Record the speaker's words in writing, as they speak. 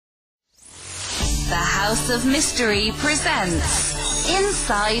House of Mystery presents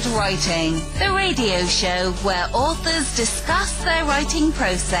Inside Writing, the radio show where authors discuss their writing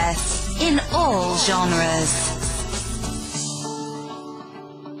process in all genres.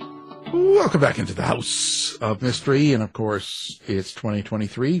 Welcome back into the House of Mystery, and of course, it's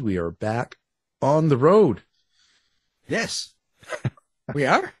 2023. We are back on the road. Yes, we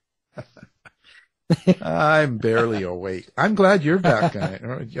are. I'm barely awake. I'm glad you're back.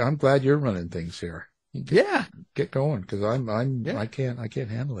 I'm glad you're running things here. Get going, because I can't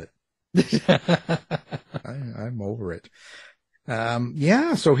handle it. I'm over it.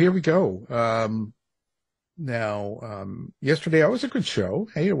 So here we go. Now, yesterday was a good show.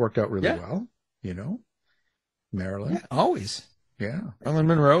 Hey, it worked out really well. You know, Maryland. Yeah, always. Yeah. Marilyn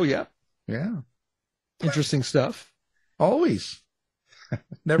Monroe. Yeah. Yeah. Interesting stuff. Always.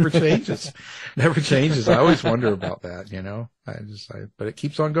 Never changes. Never changes. I always wonder about that, you know. But it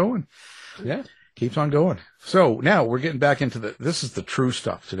keeps on going. Yeah. Keeps on going. So now we're getting back into this is the true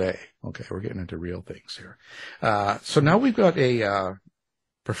stuff today. Okay. We're getting into real things here. So now we've got a,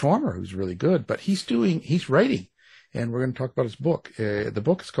 performer who's really good, but he's writing, and we're going to talk about his book. The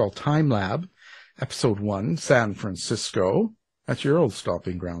book is called TimeLab, Episode 1, San Francisco. That's your old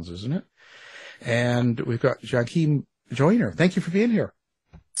stomping grounds, isn't it? And we've got Jackiem, Joyner. Thank you for being here.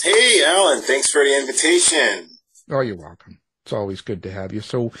 Hey, Alan. Thanks for the invitation. Oh, you're welcome. It's always good to have you.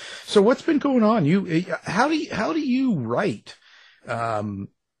 So what's been going on? How do you write,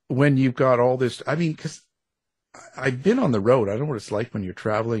 when you've got all this? I mean, because I've been on the road. I know what it's like when you're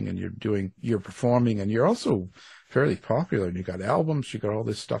traveling and you're performing, and you're also fairly popular, and you got albums, you got all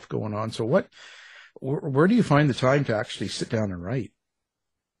this stuff going on. So where do you find the time to actually sit down and write?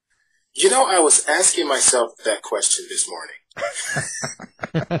 You know, I was asking myself that question this morning.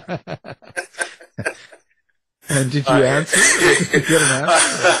 And did you answer? Did you get an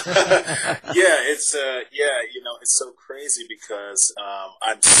answer? It's it's so crazy because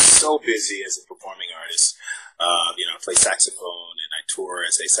I'm so busy as a performing artist. I play saxophone and I tour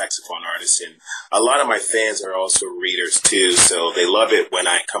as a saxophone artist, and a lot of my fans are also readers too, so they love it when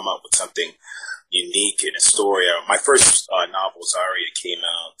I come up with something unique in a story. My first novel, Zaria, came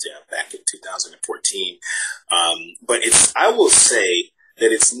out back in 2014, but I will say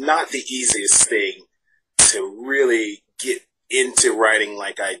that it's not the easiest thing to really get into writing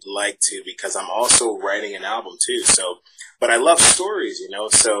like I'd like to, because I'm also writing an album too. But I love stories,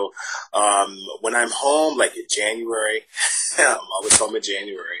 so when I'm home, like in January, I'm always home in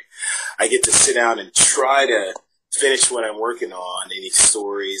January, I get to sit down and try to finish what I'm working on, any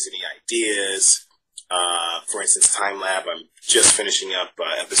stories, any ideas. For instance, TimeLab, I'm just finishing up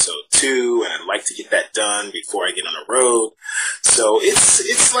episode 2, and I'd like to get that done before I get on the road. So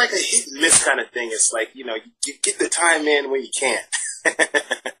it's like a hit and miss kind of thing. It's like, you get the time in when you can.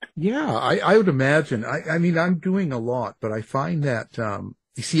 Yeah, I would imagine. I mean, I'm doing a lot, but I find that,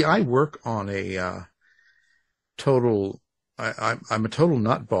 you see, I work on a total, I'm a total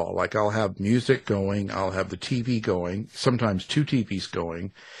nutball. Like, I'll have music going, I'll have the TV going, sometimes 2 TVs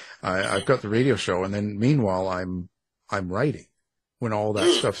going. I've got the radio show, and then meanwhile, I'm writing when all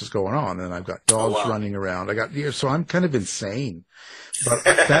that stuff is going on, and I've got dogs running around. So I'm kind of insane, but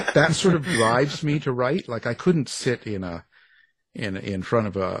that sort of drives me to write. Like, I couldn't sit in front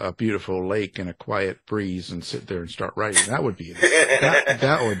of a beautiful lake in a quiet breeze and sit there and start writing. That would be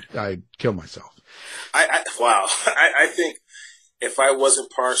I'd kill myself. I think if I wasn't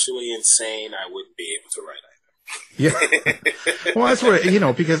partially insane, I wouldn't be able to write either. Yeah. Well, that's what,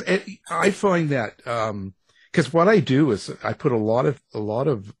 because I find that, because what I do is I put a lot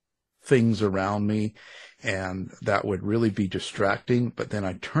of things around me, and that would really be distracting, but then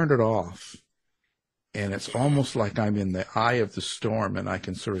I turn it off, and it's almost like I'm in the eye of the storm, and I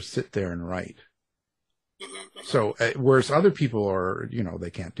can sort of sit there and write. So, whereas other people are,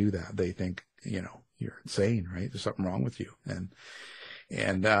 they can't do that. They think, you're insane, right? There's something wrong with you.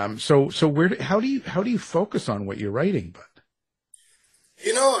 So how do you focus on what you're writing, bud?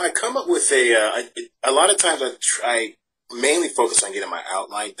 I come up with a lot of times I mainly focus on getting my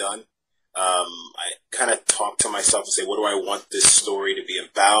outline done. I kind of talk to myself and say, what do I want this story to be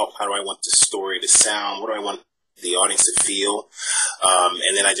about? How do I want this story to sound? What do I want the audience to feel?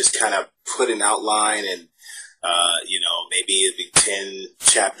 And then I just kind of put an outline, and maybe it'd be 10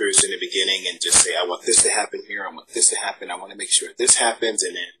 chapters in the beginning, and just say, I want this to happen here. I want this to happen. I want to make sure this happens.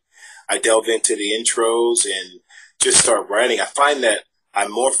 And then I delve into the intros and just start writing. I find that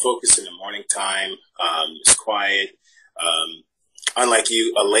I'm more focused in the morning time. It's quiet. Unlike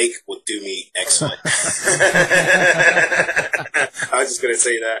you, a lake would do me excellent. I was just going to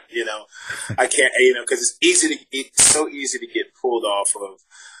say that, I can't, because it's so easy to get pulled off of,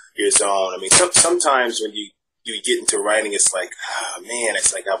 your zone. I mean, sometimes when you get into writing, it's like, oh, man,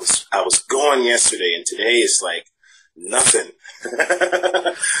 it's like I was going yesterday, and today is like nothing.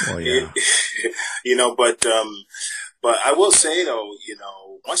 Well, yeah. But I will say though,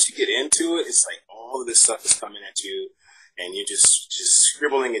 once you get into it, it's like all of this stuff is coming at you, and you're just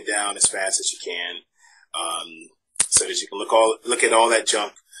scribbling it down as fast as you can, so that you can look at all that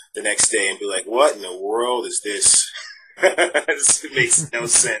junk the next day and be like, what in the world is this? This makes no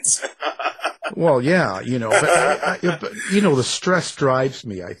sense. Well, yeah, but the stress drives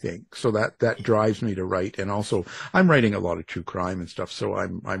me, I think. So that drives me to write. And also I'm writing a lot of true crime and stuff. So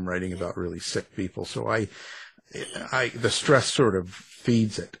I'm writing about really sick people. So the stress sort of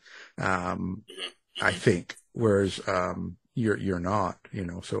feeds it. I think, whereas, you're not,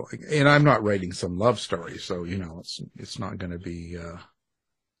 so, and I'm not writing some love story. So, it's not going to be,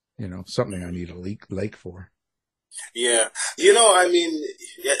 something I need a lake for. Yeah. I mean,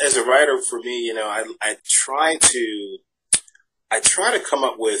 as a writer, for me, I try to come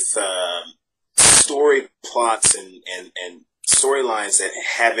up with story plots and storylines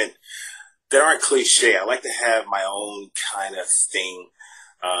that aren't cliche. I like to have my own kind of thing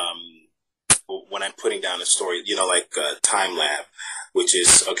when I'm putting down a story, like TimeLab, which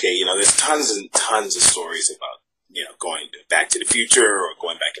is, okay, there's tons and tons of stories about, going back to the future or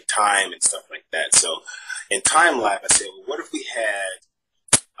going back in time and stuff like that. So in TimeLab, I say, well,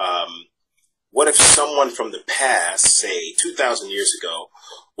 what if someone from the past, say 2,000 years ago,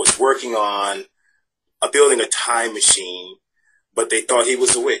 was working on building a time machine, but they thought he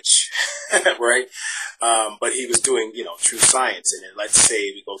was a witch, right? But he was doing, true science. And then let's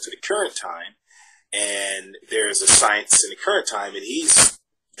say we go to the current time, and there's a science in the current time, and he's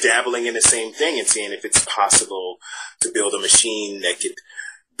dabbling in the same thing and seeing if it's possible to build a machine that could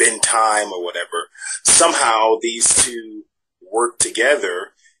bend time or whatever. Somehow these two work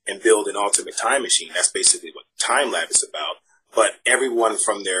together and build an ultimate time machine. That's basically what TimeLab is about. But everyone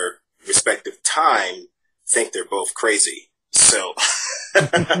from their respective time think they're both crazy. So,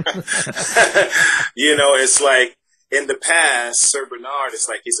 it's like in the past, Sir Bernard is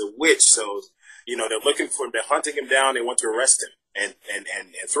like, he's a witch. So, they're hunting him down. They want to arrest him and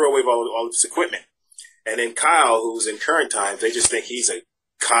throw away all of his equipment. And then Kyle, who's in current times, they just think he's a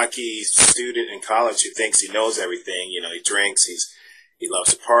cocky student in college who thinks he knows everything. He drinks, he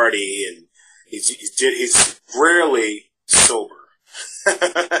loves to party, and he's rarely sober.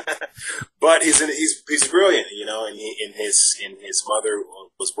 But he's brilliant, and his mother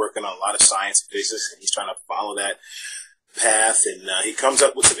was working on a lot of science and physics, and he's trying to follow that path, and he comes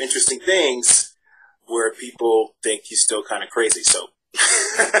up with some interesting things where people think he's still kind of crazy. So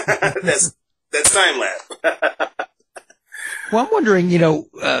that's TimeLab. Well, I'm wondering,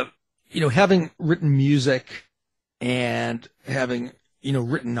 having written music and having,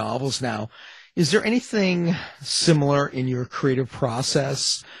 written novels now, is there anything similar in your creative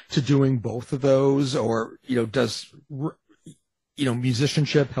process to doing both of those? Or, does,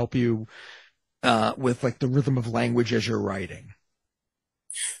 musicianship help you with like the rhythm of language as you're writing?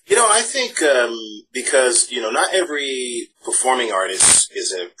 I think because, not every performing artist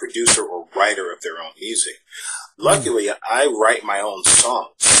is a producer or writer of their own music. Luckily, I write my own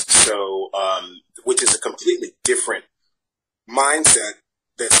songs, so which is a completely different mindset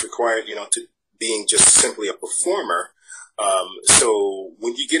that's required, to being just simply a performer. So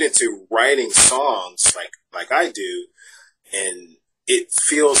when you get into writing songs like I do, and it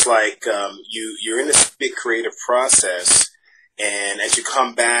feels like you're in this big creative process, and as you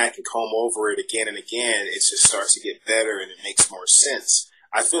come back and comb over it again and again, it just starts to get better and it makes more sense.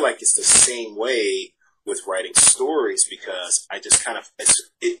 I feel like it's the same way with writing stories, because I just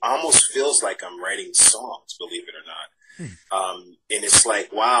it almost feels like I'm writing songs, believe it or not. And it's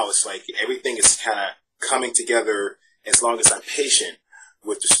like, wow, it's like everything is kind of coming together as long as I'm patient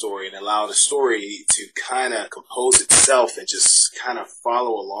with the story and allow the story to kind of compose itself and just kind of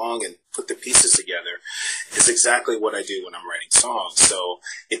follow along and put the pieces together. Is exactly what I do when I'm writing songs. So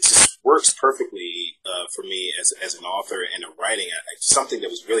it just works perfectly for me as an author and a writing. Something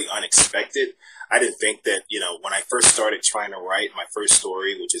that was really unexpected. I didn't think that, when I first started trying to write my first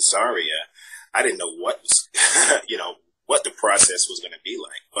story, which is Zaria, I didn't know what was, what the process was going to be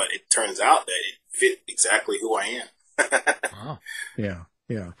like. But it turns out that it fit exactly who I am. Wow. Yeah.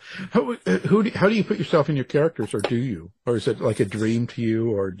 Yeah. How do you put yourself in your characters, or do you? Or is it like a dream to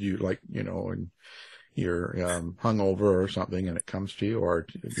you, or do you and you're hungover or something and it comes to you, or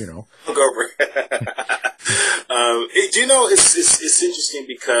hungover. It's interesting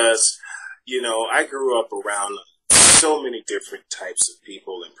because I grew up around so many different types of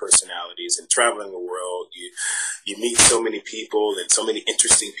people and personalities, and traveling the world, you meet so many people and so many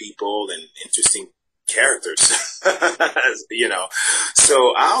interesting people and interesting characters, you know.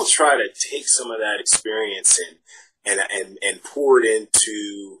 So I'll try to take some of that experience and pour it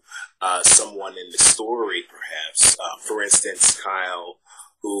into someone in the story, perhaps. For instance, Kyle,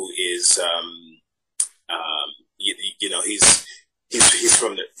 who is, you know, he's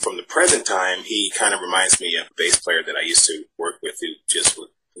from the present time. He kind of reminds me of a bass player that I used to work with, who just would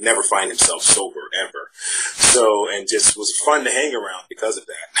never find himself sober ever. So, and just was fun to hang around because of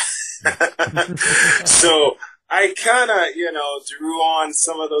that. So I kind of, you know, drew on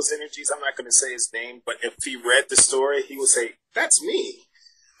some of those energies. I'm not going to say his name, but if he read the story, he would say, "That's me."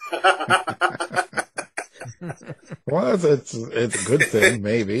 Well, it's a good thing,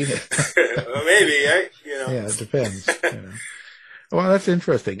 maybe. Maybe, right? You know. Yeah, it depends. You know. Well, that's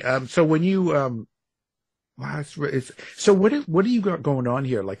interesting. So when you, wow, so what do you got going on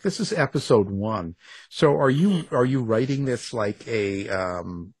here? Like, this is episode 1. So are you writing this like a, I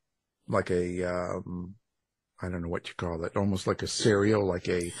don't know what you call it, almost like a serial, like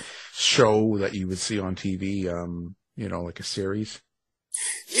a show that you would see on TV, you know, like a series?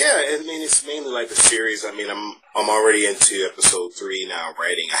 Yeah, I mean, it's mainly like a series. I mean, I'm already into episode 3 now,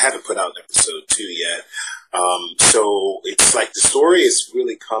 writing. I haven't put out episode 2 yet. So it's like the story is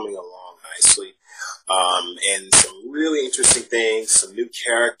really coming along nicely. And some really interesting things, some new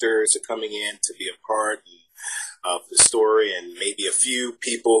characters are coming in to be a part of the story, and maybe a few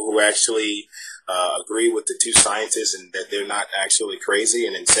people who actually agree with the 2 scientists and that they're not actually crazy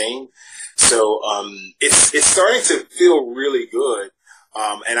and insane. So it's starting to feel really good.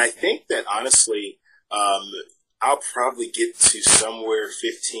 And I think that, honestly, I'll probably get to somewhere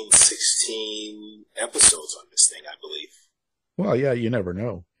 15, 16 episodes on this thing, I believe. Well, yeah, you never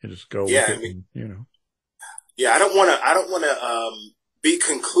know. You just go with it, I mean, you know. Yeah, I don't want to be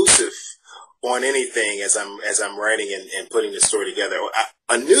conclusive on anything as I'm writing and putting the story together.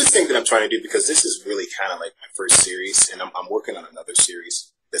 A new thing that I'm trying to do, because this is really kind of like my first series, and I'm working on another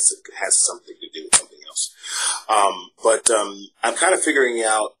series that has something to do with something else. But I'm kind of figuring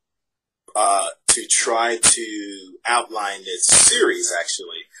out to try to outline this series,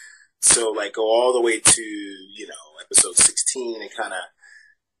 actually. So, like, go all the way to, you know, episode 16 and kind of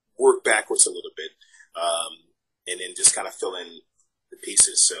work backwards a little bit, and then just kind of fill in the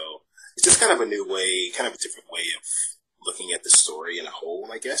pieces. So it's just kind of a new way, kind of a different way of looking at the story in a whole,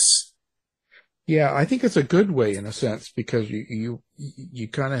 I guess. Yeah, I think it's a good way in a sense, because you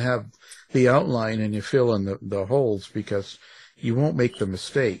kind of have the outline and you fill in the holes, because you won't make the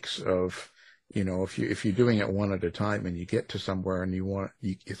mistakes of, you know, if you're doing it one at a time and you get to somewhere and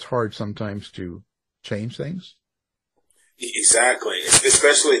it's hard sometimes to change things. Exactly,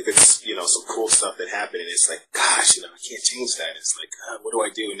 especially if it's, you know, some cool stuff that happened and it's like, gosh, you know, I can't change that. It's like, what do I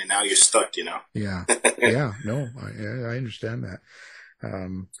do? And then now you're stuck, you know. Yeah, yeah, no, I understand that.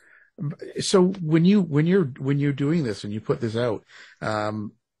 So when you're doing this and you put this out,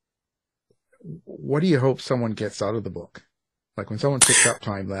 what do you hope someone gets out of the book? Like, when someone picks up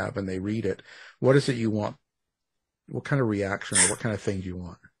TimeLab and they read it, what is it you want? What kind of reaction or what kind of thing do you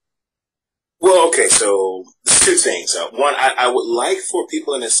want? Well, okay, so there's 2 things. One, I would like for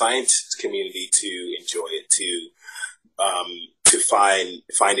people in the science community to enjoy it, to find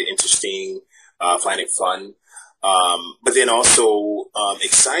it interesting, find it fun. But then also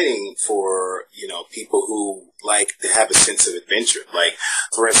exciting for, you know, people who like to have a sense of adventure. Like,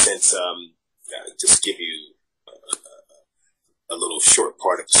 for instance, just give you a little short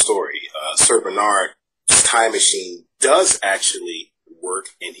part of the story. Sir Bernard's time machine does actually work,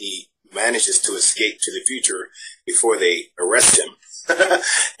 and he manages to escape to the future before they arrest him.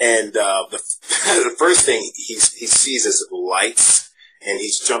 And the first thing he sees is lights, and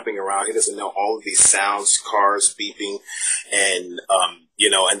he's jumping around. He doesn't know all of these sounds, cars beeping, and you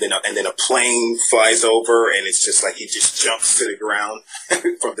know, and then a plane flies over, and it's just like he just jumps to the ground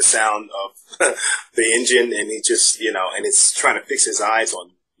from the sound of the engine, and he just, you know, and it's trying to fix his eyes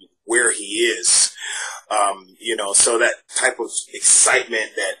on where he is. You know, so that type of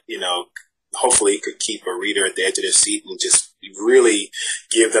excitement that, you know, hopefully could keep a reader at the edge of their seat and just really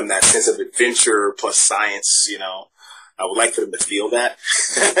give them that sense of adventure plus science, you know. I would like for them to feel that.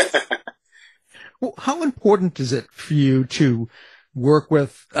 Well, how important is it for you to work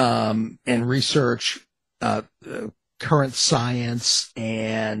with and research current science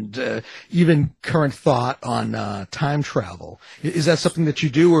and even current thought on time travel? Is that something that you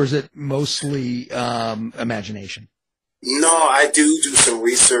do, or is it mostly imagination? No, I do some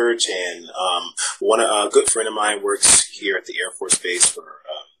research, and a good friend of mine works here at the Air Force Base for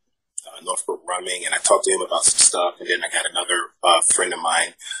Northrop Grumman, and I talked to him about some stuff. And then I got another friend of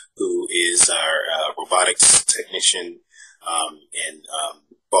mine who is our robotics technician in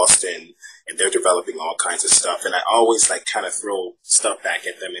Boston, and they're developing all kinds of stuff. And I always like kind of throw stuff back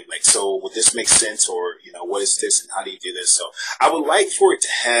at them and like, so would this make sense, or what is this, and how do you do this? So I would like for it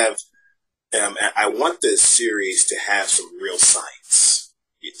to have. I want the series to have some real science.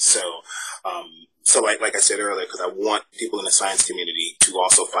 So like I said earlier, because I want people in the science community to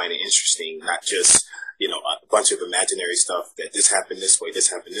also find it interesting, not just, a bunch of imaginary stuff that this happened this way, this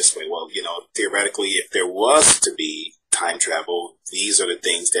happened this way. Well, theoretically, if there was to be time travel, these are the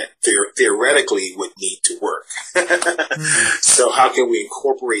things that theoretically would need to work. So how can we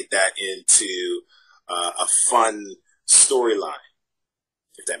incorporate that into a fun storyline?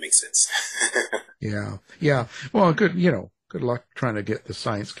 If that makes sense. Yeah. Well, good luck trying to get the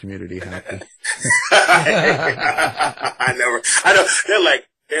science community happy. I know. They're like,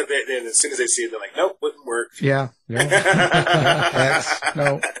 they're, as soon as they see it, they're like, nope, wouldn't work. Yeah. No,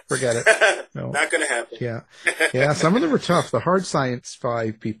 forget it. No. Not going to happen. Yeah. Some of them are tough. The hard science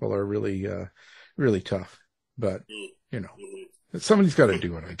 5 people are really, really tough. But, somebody's got to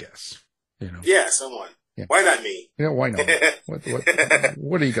do it, I guess. Yeah, someone. Yeah. Why not me? Why not?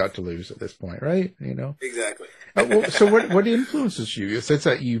 What do you got to lose at this point, right? Exactly. So what influences you? You said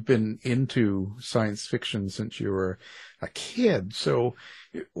that you've been into science fiction since you were a kid. So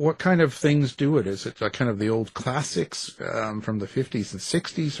what kind of things do it? Is it kind of the old classics from the 50s and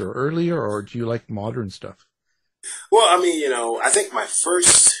 60s or earlier, or do you like modern stuff? Well, I mean, I think my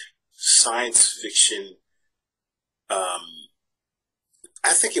first science fiction,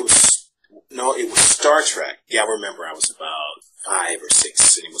 I think it was Star Trek. Yeah, I remember I was about 5 or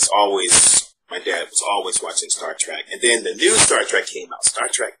 6, and my dad was always watching Star Trek. And then the new Star Trek came out, Star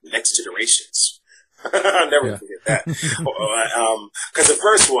Trek Next Generations. I'll never forget that. Because the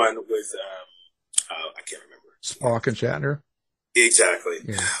first one was, I can't remember. Spock and Shatner? Exactly.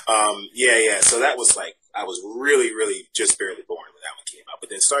 Yeah. So that was like, I was really, really just barely born when that one came out. But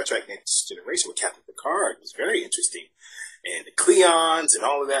then Star Trek Next Generation with Captain Picard was very interesting. And the Cleons and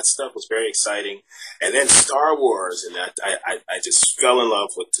all of that stuff was very exciting. And then Star Wars, and I just fell in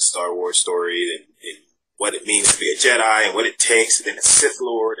love with the Star Wars story and what it means to be a Jedi and what it takes, and then a Sith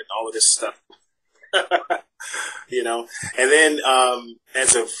Lord and all of this stuff. And then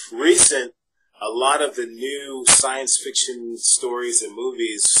as of recent, a lot of the new science fiction stories and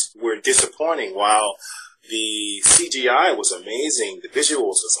movies were disappointing. While the CGI was amazing, the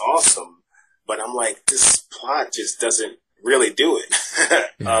visuals was awesome, but I'm like, this plot just doesn't really do it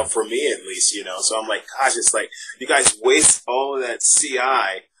for me at least, So I'm like, gosh, it's like you guys waste all of that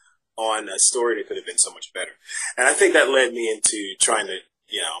CI on a story that could have been so much better. And I think that led me into trying to,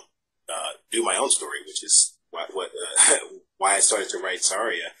 do my own story, which is why I started to write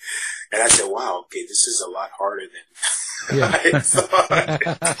Zarya. And I said, wow, okay, this is a lot harder than I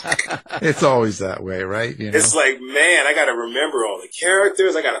thought. It's always that way, right? It's like, man, I got to remember all the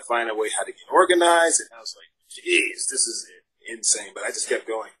characters. I got to find a way how to get organized. And I was like, geez, this is insane. But I just kept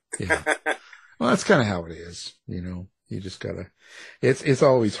going. Well, that's kind of how it is. You just gotta. It's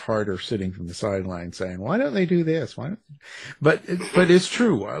always harder sitting from the sideline saying, "Why don't they do this? Why?" But it's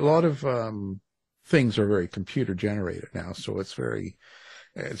true. A lot of things are very computer generated now, so it's very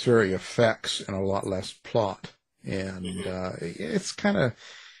effects and a lot less plot, and it's kind of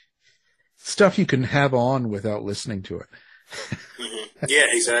stuff you can have on without listening to it. Yeah,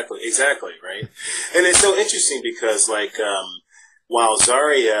 exactly, right. And it's so interesting because, like, while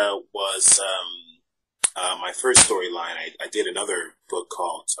Zarya was my first storyline, I did another book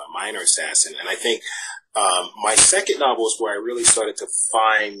called Minor Assassin, and I think my second novel is where I really started to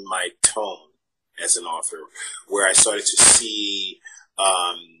find my tone as an author, where I started to see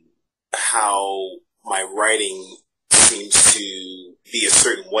how my writing seems to be a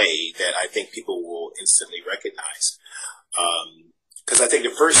certain way that I think people will instantly recognize. Because I think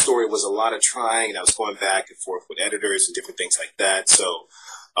the first story was a lot of trying, and I was going back and forth with editors and different things like that. So,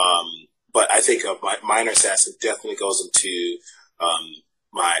 but I think my Minor Assassin definitely goes into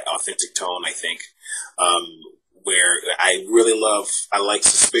my authentic tone, I think, where I like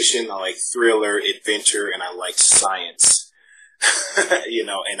suspicion, I like thriller, adventure, and I like science,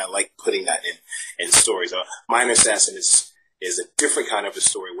 and I like putting that in stories. Minor Assassin is a different kind of a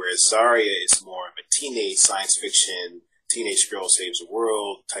story, whereas Zarya is more of a teenage science fiction, teenage girl saves the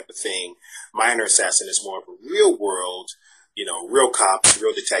world type of thing. Minor Assassin is more of a real world, real cops,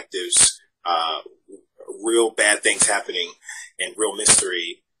 real detectives, real bad things happening, and real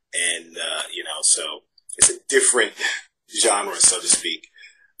mystery, and so it's a different genre, so to speak.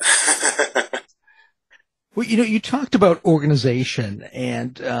 Well, you talked about organization,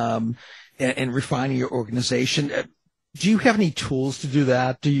 and and refining your organization. Do you have any tools to do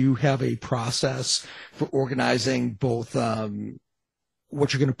that? Do you have a process for organizing both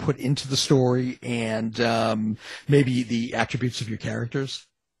what you're going to put into the story and maybe the attributes of your characters?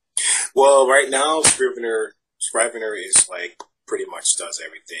 Well, right now, Scrivener is like pretty much does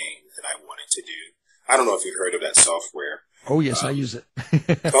everything that I wanted to do. I don't know if you've heard of that software. Oh, yes, I use it.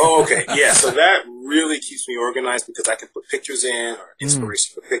 Oh, okay. Yeah, so that really keeps me organized because I can put pictures in or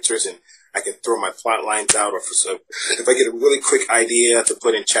inspiration for pictures, and I can throw my plot lines out. So if I get a really quick idea to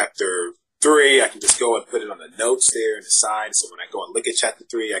put in chapter 3, I can just go and put it on the notes there on the side. So when I go and look at chapter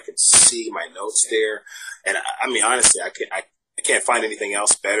 3, I can see my notes there. And I mean, honestly, I can't find anything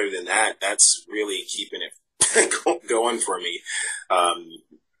else better than that. That's really keeping it going for me.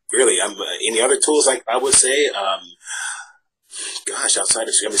 Really, any other tools I would say, gosh, outside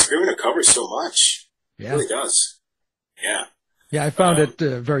of Scrivener covers so much. Yeah. It really does. Yeah. Yeah, I found it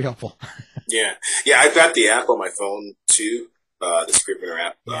very helpful. Yeah. I've got the app on my phone too, the Scrivener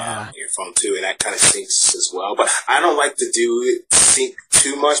app on your phone too, and that kind of syncs as well. But I don't like to do it sync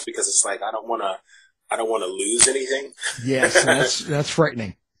too much because it's like I don't want to lose anything. Yes, that's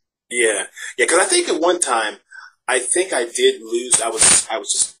frightening. Yeah, because I think at one time, I did lose. I was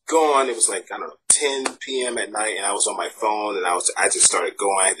just gone. It was like, I don't know, 10 p.m. at night, and I was on my phone, and I just started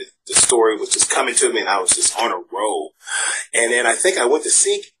going. The story was just coming to me, and I was just on a roll. And then I think I went to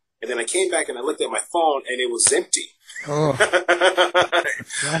sync, and then I came back, and I looked at my phone, and it was empty. Oh,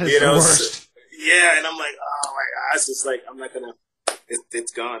 that is the worst. So, yeah, and I'm like, oh my gosh, it's like I'm not gonna.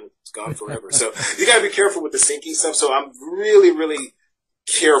 It's gone. It's gone forever. So you gotta be careful with the syncing stuff. So I'm really, really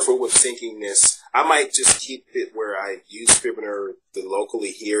careful with syncing this. I might just keep it where I use Scrivener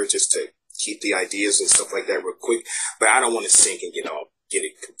locally here just to keep the ideas and stuff like that real quick. But I don't want to sync and get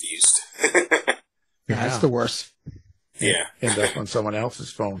it confused. Yeah, that's the worst. Yeah. End up on someone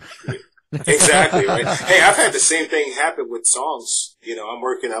else's phone. Exactly, right? Hey, I've had the same thing happen with songs. I'm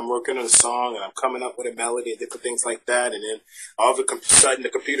working on a song and I'm coming up with a melody and different things like that, and then all of a sudden the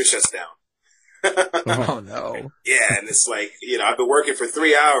computer shuts down. Oh no. Yeah, and it's like, I've been working for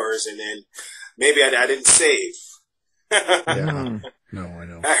 3 hours and then maybe I didn't save. Yeah. No, I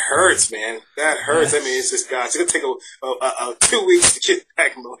know. That hurts, man. That hurts. Yes. I mean, it's just, gosh, it's going to take 2 weeks to get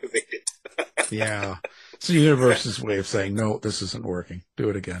back motivated. Yeah. It's the universe's way of saying, no, this isn't working. Do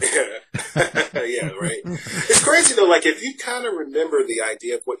it again. Yeah, right. It's crazy, though. Like, if you kind of remember the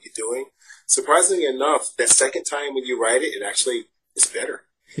idea of what you're doing, surprisingly enough, that second time when you write it, it actually is better.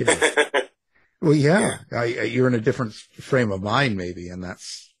 Yeah. Well, yeah. You're in a different frame of mind, maybe, and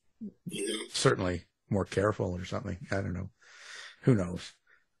that's certainly more careful or something. I don't know. Who knows?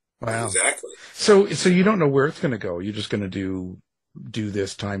 Wow. Exactly. So you don't know where it's going to go. You're just going to do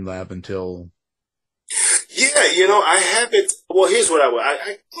this TimeLab until. Yeah, I haven't. Well, here's what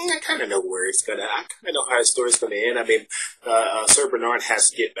I kind of know where it's gonna. I kind of know how the story's gonna end. I mean, Sir Bernard has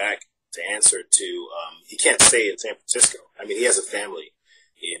to get back to answer to. He can't stay in San Francisco. I mean, he has a family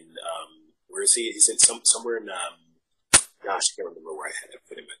in. Where is he? He's in somewhere in. Gosh, I can't remember where I had to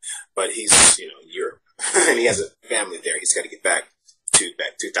put him in, but he's in Europe, and he has a family there. He's got to get back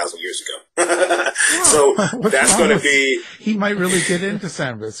 2,000 years ago. So that's going to be. He might really get into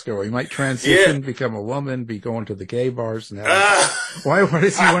San Francisco. He might transition, become a woman, be going to the gay bars. And why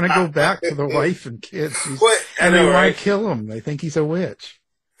does he want to go back to the wife and kids? And they want to kill him. They think he's a witch.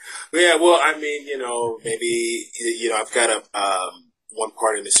 Yeah, well, I mean, maybe I've got one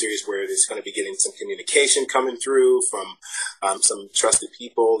part in the series where there's going to be getting some communication coming through from some trusted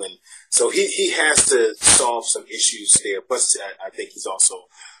people, and so he has to solve some issues there. Plus, I think he's also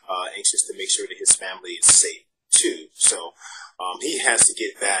anxious to make sure that his family is safe too. So he has to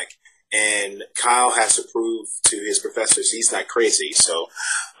get back, and Kyle has to prove to his professors he's not crazy. So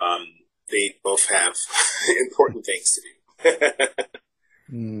they both have important things to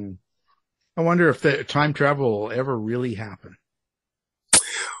do. I wonder if the time travel will ever really happen.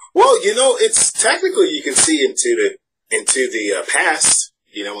 Well, it's technically you can see into the past,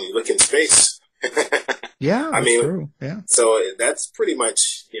 when you look in space. Yeah, that's true. Yeah. So that's pretty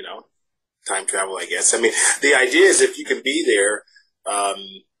much, time travel, I guess. I mean, the idea is if you can be there,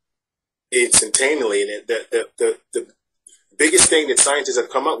 instantaneously, and the biggest thing that scientists have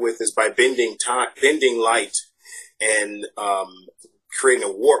come up with is by bending light and, creating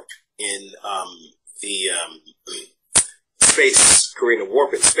a warp in, the space, creating a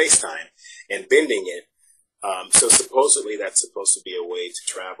warp in space-time and bending it. So supposedly that's supposed to be a way to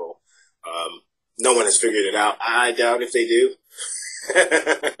travel. No one has figured it out. I doubt if they do.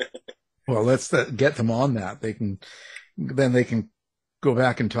 Well, let's get them on that. They can go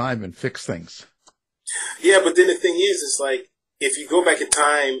back in time and fix things. Yeah, but then the thing is, it's like, if you go back in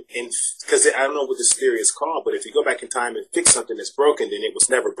time and, because I don't know what this theory is called, but if you go back in time and fix something that's broken, then it was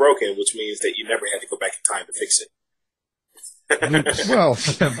never broken, which means that you never had to go back in time to fix it. Well,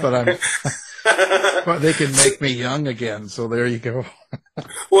 but they can make me young again, so there you go.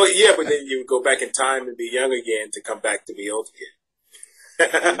 Well, yeah, but then you would go back in time and be young again to come back to be old again.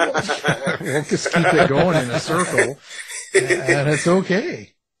 We'll just keep it going in a circle, and it's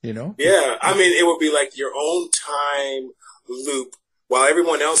okay, you know? Yeah, I mean, it would be like your own time loop while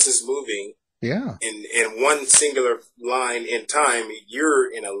everyone else is moving. Yeah. In one singular line in time,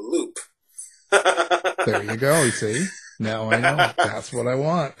 you're in a loop. There you go, you see? Now I know. That's what I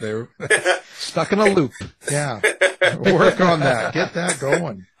want. They're stuck in a loop. Yeah. Work on that. Get that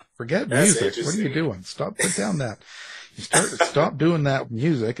going. Forget music. What are you doing? Put down that. Stop doing that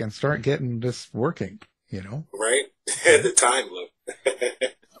music and start getting this working, you know? Right? The time loop.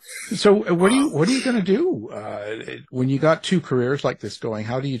 So what are you going to do? When you got two careers like this going,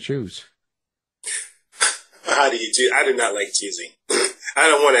 how do you choose? How do you choose? I do not like choosing. I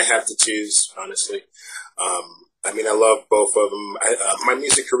don't want to have to choose, honestly. I mean, I love both of them. My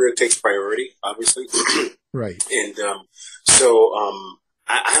music career takes priority, obviously. Right. And so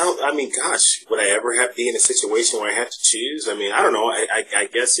I don't. I mean, gosh, would I ever be in a situation where I had to choose? I mean, I don't know. I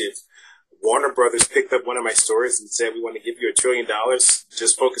guess if Warner Brothers picked up one of my stories and said, "We want to give you $1 trillion,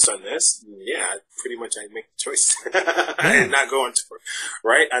 just focus on this," yeah, pretty much I'd make the choice and not go into it.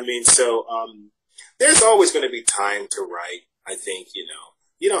 Right. I mean, so there's always going to be time to write. I think, you know.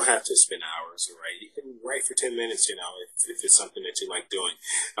 You don't have to spend hours to write. You can write for 10 minutes, you know, if it's something that you like doing.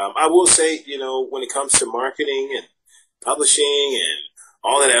 I will say, you know, when it comes to marketing and publishing and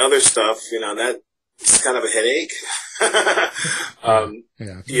all that other stuff, you know, that's kind of a headache.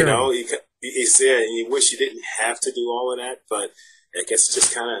 You know, you said you wish you didn't have to do all of that, but I guess it's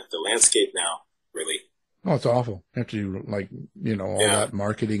just kind of the landscape now, really. Oh, it's awful. You have to do, like, you know, all that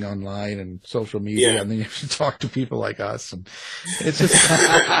marketing online and social media, and then you have to talk to people like us, and it's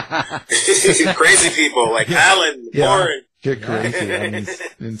just crazy people like Alan, Warren. Get crazy. I mean, it's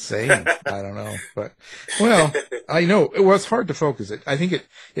insane. I don't know, but well, I know it was hard to focus. I think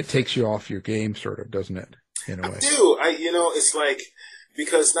it takes you off your game, sort of, doesn't it? In a way. You know, it's like.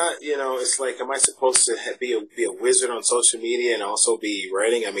 Because it's like, am I supposed to be a wizard on social media and also be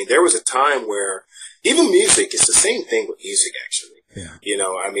writing? I mean, there was a time where even music, it's the same thing with music, actually. Yeah. You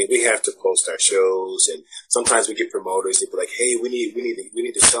know, I mean, we have to post our shows, and sometimes we get promoters. They be like, "Hey, we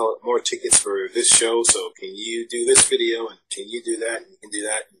need to sell more tickets for this show. So can you do this video? And can you do that? And you can do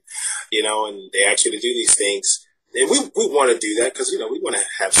that." And, you know, and they ask you to do these things, and we want to do that because, you know, we want to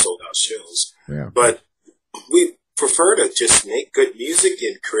have sold out shows. Yeah. But we prefer to just make good music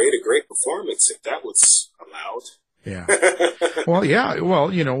and create a great performance if that was allowed. Yeah. Well, yeah.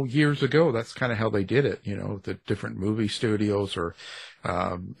 Well, you know, years ago, that's kind of how they did it. You know, the different movie studios or,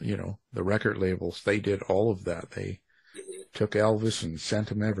 you know, the record labels, they did all of that. They took Elvis and sent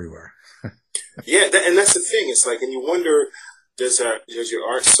him everywhere. Yeah. And that's the thing. It's like, and you wonder, does your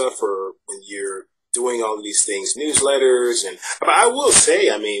art suffer when you're doing all of these things, newsletters? But I will say,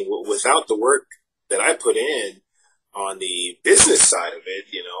 I mean, without the work that I put in, on the business side of it,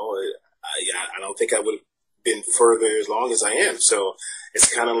 you know, I don't think I would have been further as long as I am. So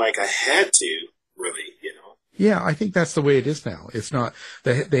it's kind of like I had to, really, you know. Yeah, I think that's the way it is now. It's not,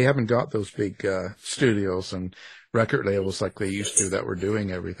 they haven't got those big studios and record labels like they used to that were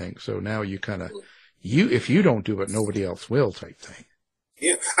doing everything. So now you kind of, if you don't do it, nobody else will type thing.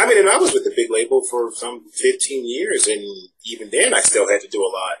 Yeah. I mean, and I was with the big label for some 15 years, and even then I still had to do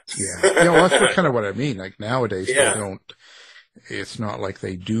a lot. Yeah. You know, that's kind of what I mean. Like nowadays, they don't, it's not like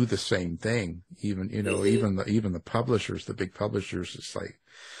they do the same thing. Even, you know, even the publishers, the big publishers, it's like,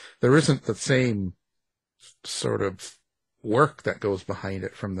 there isn't the same sort of work that goes behind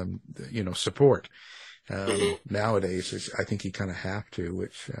it from them, you know, support. Nowadays, I think you kind of have to,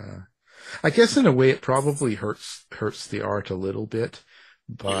 which, I guess in a way it probably hurts the art a little bit.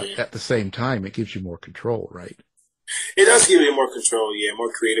 But at the same time, it gives you more control, right? It does give you more control, yeah, more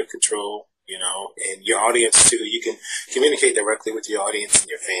creative control, you know, and your audience too. You can communicate directly with your audience and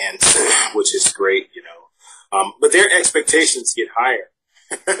your fans, which is great, you know. But their expectations get higher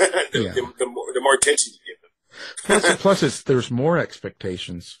the more attention you give them. Plus, there's more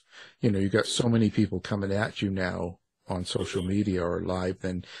expectations. You know, you got so many people coming at you now on social media or live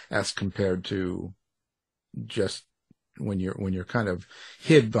than as compared to just when you're kind of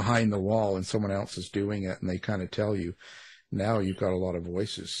hid behind the wall and someone else is doing it and they kind of tell you. Now you've got a lot of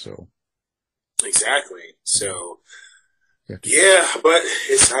voices, so. Exactly. So, yeah, but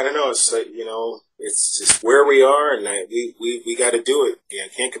I don't know, it's like, you know, it's just where we are, and we got to do it. Yeah, I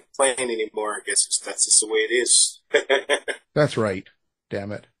can't complain anymore. I guess that's just the way it is. That's right.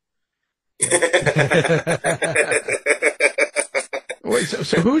 Damn it. Wait,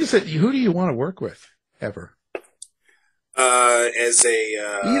 so who do you want to work with ever? As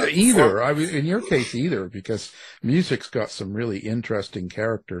a either. I mean, in your case, either, because music's got some really interesting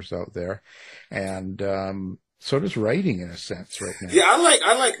characters out there, and so does writing in a sense right now. Yeah,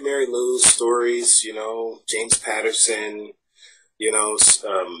 I like Mary Lou's stories. James Patterson.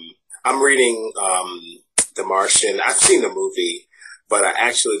 I'm reading The Martian. I've seen the movie, but I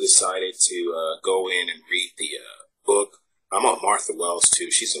actually decided to go in and read the book. I'm on Martha Wells too.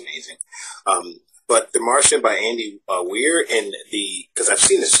 She's amazing. But The Martian by Andy Weir, and because I've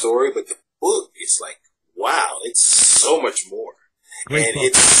seen the story, but the book is like, wow, it's so much more. Great and book.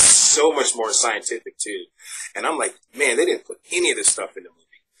 It's so much more scientific too. And I'm like, man, they didn't put any of this stuff in the movie.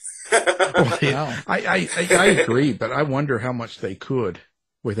 Well, yeah, I agree, but I wonder how much they could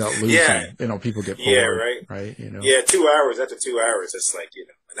without losing. Yeah. People get bored. Yeah, right. Right. Yeah, 2 hours. After 2 hours, it's like,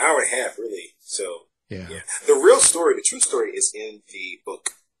 an hour and a half, really. So, yeah. The real story, the true story is in the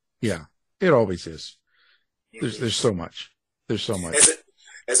book. Yeah, it always is. There's so much. There's so much.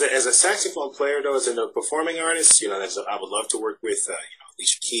 As a saxophone player, though, as a performing artist, I would love to work with,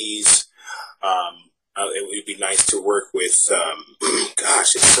 Alicia Keys. It would be nice to work with,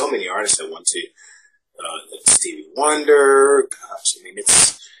 gosh, there's so many artists I want to. Stevie Wonder. Gosh, I mean,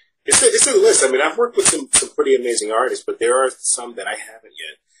 it's a list. I mean, I've worked with some pretty amazing artists, but there are some that I haven't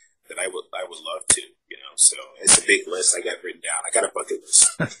yet that I would love to. So it's a big list I got written down. I got a bucket list.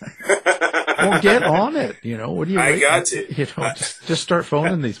 Well, get on it. What do you? I got to. Just start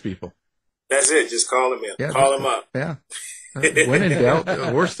phoning these people. That's it. Just call them in. Yeah, call them up. Yeah. When in doubt,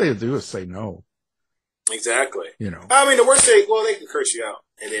 the worst they'll do is say no. Exactly. I mean, the worst they can curse you out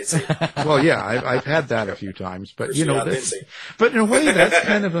and then say. Well, yeah, I've had that a few times, but but in a way, that's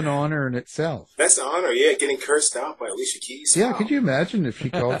kind of an honor in itself. That's an honor, yeah. Getting cursed out by Alicia Keys. Yeah, wow. Could you imagine if she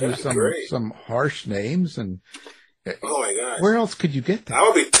called you some harsh names and? Oh my gosh! Where else could you get that? I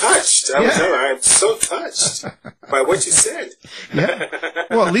would be touched. I would tell her, I'm so touched by what you said. Yeah.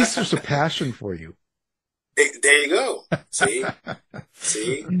 Well, at least there's a passion for you. There you go. See?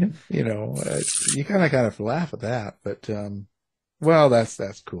 You kind of laugh at that, but, well, that's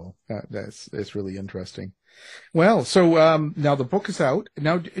cool. It's really interesting. Well, so, now the book is out.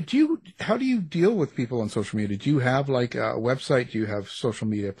 Now, how do you deal with people on social media? Do you have like a website? Do you have social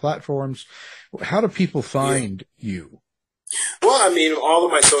media platforms? How do people find you? Well, I mean, all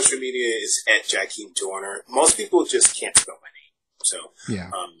of my social media is at Jackiem Joyner. Most people just can't spell my name. So,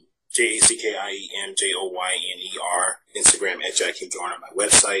 yeah. JACKIEMJOYNER, Instagram at Jackiem Joyner. My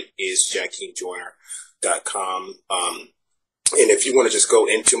website is JackemJoyner.com. And if you want to just go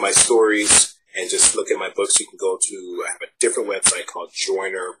into my stories and just look at my books, you can go to, I have a different website called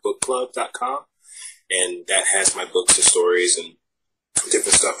JoynerBookClub.com. And that has my books and stories and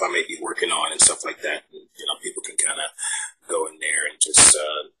different stuff I may be working on and stuff like that. And, people can kind of go in there and just,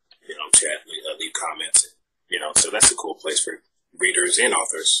 chat, leave comments. So that's a cool place for readers and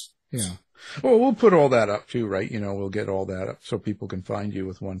authors. Yeah. Well, we'll put all that up too, right? We'll get all that up so people can find you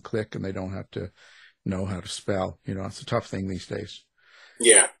with one click and they don't have to know how to spell. It's a tough thing these days.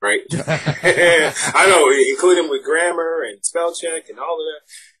 Yeah, right. I know, including with grammar and spell check and all of that.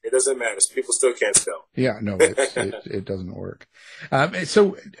 It doesn't matter. People still can't spell. Yeah, no, it doesn't work.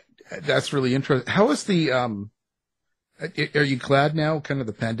 So that's really interesting. How is are you glad now kind of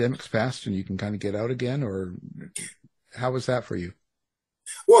the pandemic's passed and you can kind of get out again, or how was that for you?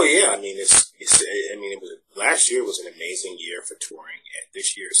 Well, yeah, I mean, last year was an amazing year for touring, and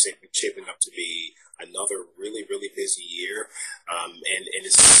this year is shaping up to be another really, really busy year. And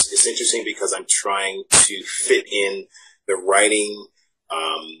it's interesting because I'm trying to fit in the writing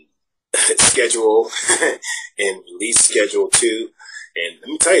schedule and release schedule too. And let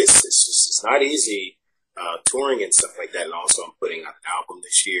me tell you, it's not easy touring and stuff like that. And also, I'm putting out an album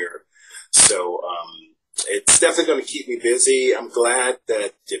this year, so it's definitely going to keep me busy. I'm glad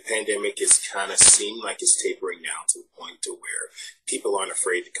that the pandemic is kind of seemed like it's tapering down to the point to where people aren't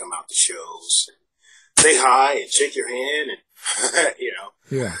afraid to come out to shows, and say hi and shake your hand, and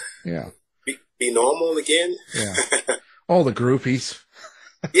Yeah. be normal again. Yeah. All the groupies.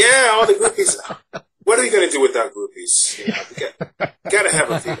 Yeah, all the groupies. What are we going to do without groupies? We got to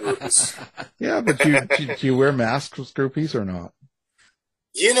have a few groupies. Yeah, but do you wear masks with groupies or not?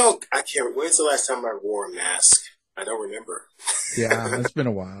 I can't. When's the last time I wore a mask? I don't remember. Yeah, it's been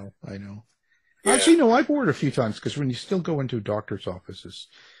a while. I know. Yeah. Actually, no, I've worn it a few times because when you still go into doctor's offices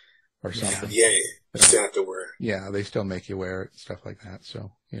or something. Yeah, you still have to wear it. Yeah, they still make you wear it and stuff like that.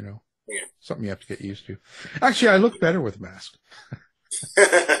 So, something you have to get used to. Actually, I look better with a mask.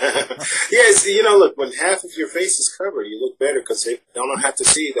 Yes, you know, look, when half of your face is covered, you look better because they don't have to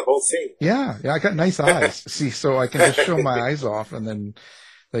see the whole thing. Yeah, I got nice eyes. See, so I can just show my eyes off, and then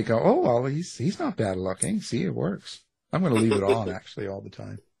they go, "Oh, well, he's not bad looking." See, it works. I'm going to leave it on actually all the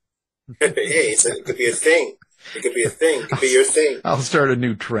time. Hey, it could be a thing. It could be a thing. It could be your thing. I'll start a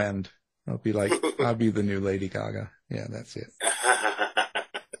new trend. I'll be the new Lady Gaga. Yeah, that's it.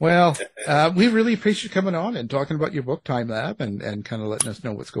 Well, we really appreciate you coming on and talking about your book, TimeLab, and kind of letting us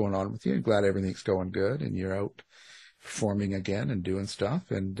know what's going on with you. I'm glad everything's going good and you're out performing again and doing stuff.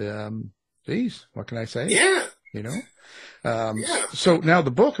 And, geez, what can I say? Yeah. You know? So now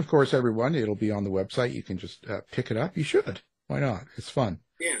the book, of course, everyone, it'll be on the website. You can just pick it up. You should. Why not? It's fun.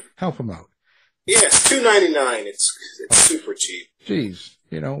 Yeah. Help them out. Yeah, it's $2.99. It's super cheap. Geez,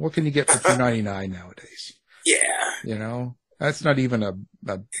 you know, what can you get for $2.99 nowadays? Yeah. You know, that's not even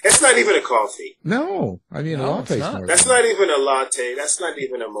That's not even a coffee. No, I mean, a latte's more. That's not even a latte. That's not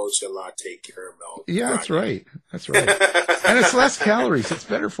even a mocha latte caramel. Yeah, that's right. That's right. And it's less calories. It's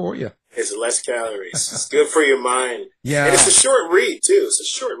better for you. It's less calories. It's good for your mind. Yeah. And it's a short read, too. It's a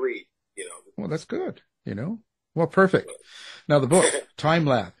short read, you know. Well, that's good, you know. Well, perfect. Now, the book,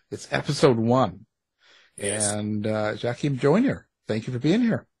 TimeLab, it's episode 1. Yes. And Jackiem Joyner, thank you for being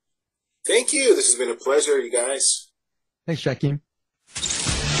here. Thank you. This has been a pleasure, you guys. Thanks, Jackiem.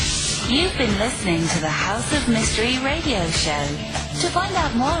 You've been listening to the House of Mystery radio show. To find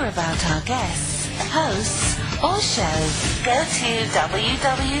out more about our guests, hosts, or shows, go to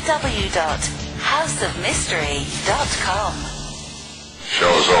www.houseofmystery.com.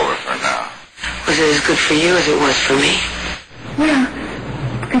 Show's over for now. Was it as good for you as it was for me? Well,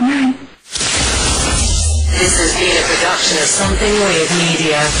 good night. This has been a production of Something Weird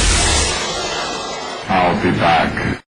Media. I'll be back.